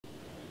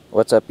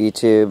What's up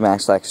YouTube,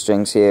 MaxLax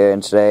Strings here,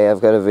 and today I've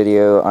got a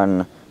video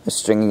on the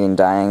stringing and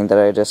dyeing that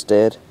I just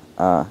did.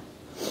 Right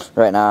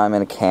now I'm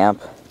in a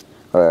camp,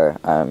 or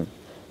I'm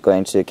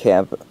going to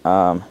camp,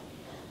 and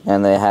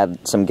they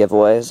had some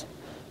giveaways.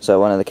 So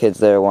one of the kids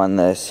there won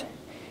this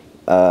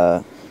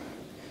Evo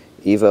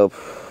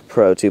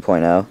Pro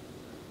 2.0.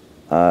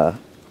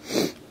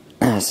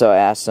 So I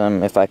asked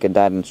him if I could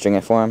dye it and string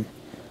it for him.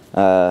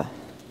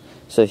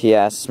 So he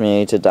asked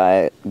me to dye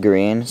it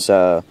green,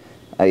 so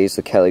I used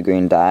the Kelly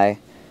green dye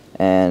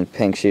and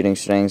pink shooting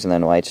strings and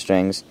then white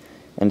strings.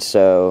 And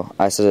so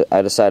I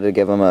decided to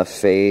give him a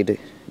fade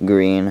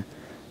green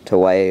to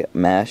white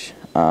mesh.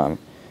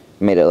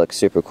 Made it look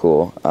super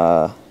cool.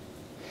 Got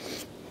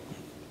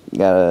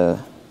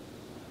a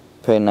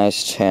pretty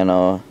nice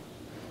channel,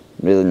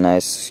 really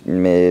nice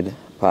mid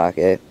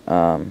pocket.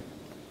 Yeah,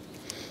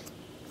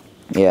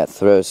 it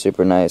throws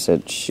super nice,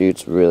 it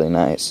shoots really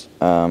nice.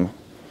 It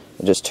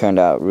just turned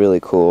out really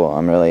cool.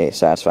 I'm really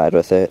satisfied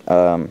with it.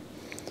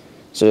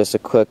 So just a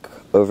quick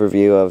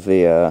overview of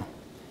the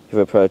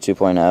Evo Pro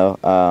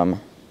 2.0.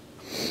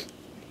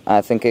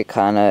 I think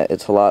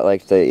it's a lot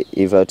like the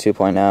Evo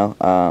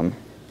 2.0,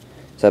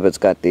 except it's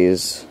got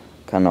these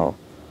kind of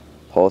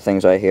hole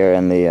things right here,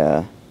 and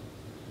the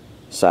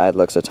side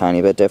looks a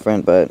tiny bit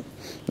different, but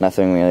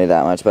nothing really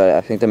that much. But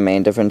I think the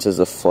main difference is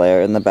the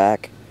flare in the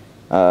back,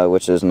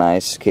 which is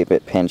nice. Keep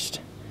it pinched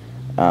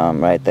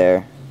right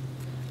there.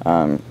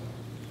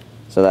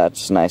 So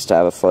that's nice to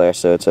have a flare,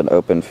 so it's an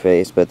open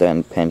face, but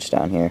then pinched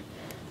down here.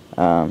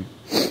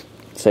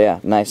 So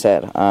yeah, nice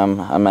head.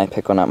 I might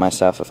pick one up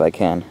myself if I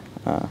can.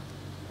 But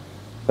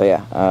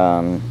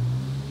yeah,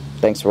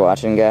 thanks for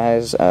watching,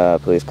 guys.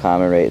 Please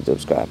comment, rate, and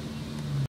subscribe.